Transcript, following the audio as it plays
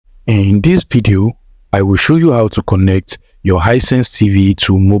In this video, I will show you how to connect your Hisense TV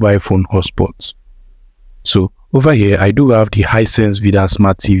to mobile phone hotspots. So over here, I do have the Hisense Vidaa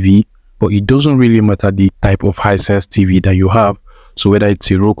Smart TV, but it doesn't really matter the type of Hisense TV that you have. So whether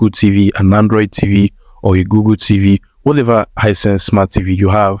it's a Roku TV, an Android TV, or a Google TV, whatever Hisense Smart TV you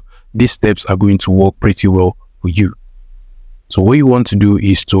have, these steps are going to work pretty well for you. So what you want to do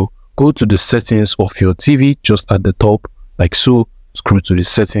is to go to the settings of your TV just at the top, like so. Scroll to the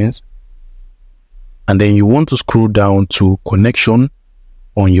settings, and then you want to scroll down to connection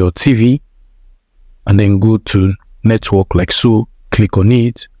on your TV, and then go to network like so. Click on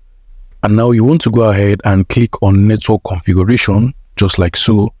it, and now you want to go ahead and click on network configuration just like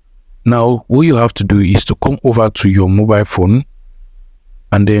so. Now what you have to do is to come over to your mobile phone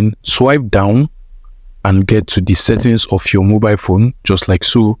and then swipe down and get to the settings of your mobile phone just like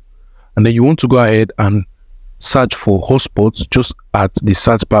so, and then you want to go ahead and search for hotspots just at the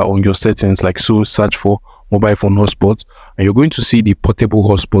search bar on your settings like so. Search for mobile phone hotspots, and you're going to see the portable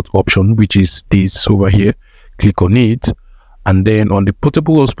hotspot option, which is this over here. Click on it, and then on the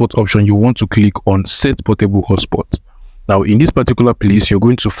portable hotspot option you want to click on set portable hotspot. Now in this particular place you're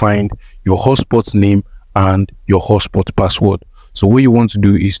going to find your hotspot name and your hotspot password. So what you want to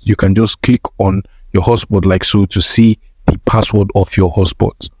do is you can just click on your hotspot like so to see the password of your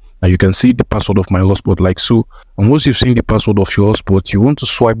hotspot. Now you can see the password of my hotspot like so, and once you've seen the password of your hotspot, you want to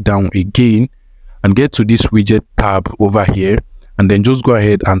swipe down again and get to this widget tab over here, and then just go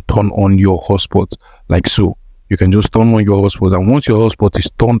ahead and turn on your hotspot like so. You can just turn on your hotspot, and once your hotspot is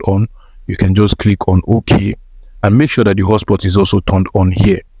turned on, you can just click on OK and make sure that the hotspot is also turned on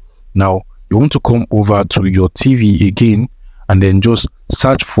here. Now you want to come over to your TV again and then just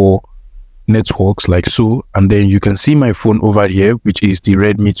search for networks like so, and then you can see my phone over here, which is the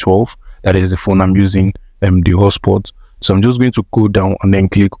Redmi 12. That is the phone I'm using, the hotspot. So I'm just going to go down and then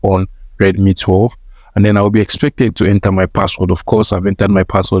click on Redmi 12, and then I'll be expected to enter my password. Of course, I've entered my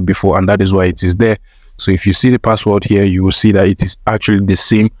password before, and that is why it is there. So if you see the password here, you will see that it is actually the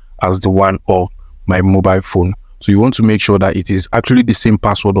same as the one of my mobile phone. So you want to make sure that it is actually the same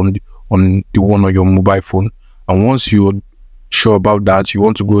password on the one on your mobile phone. And once you're sure about that, you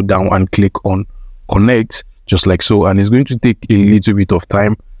want to go down and click on connect just like so, and it's going to take a little bit of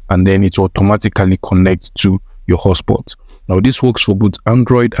time, and then it will automatically connect to your hotspot. Now this works for both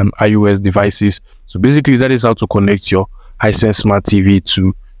Android and iOS devices. So basically that is how to connect your Hisense Smart TV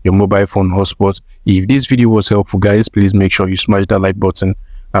to your mobile phone hotspot. If this video was helpful, guys, please make sure you smash that like button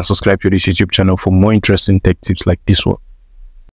and subscribe to this YouTube channel for more interesting tech tips like this one.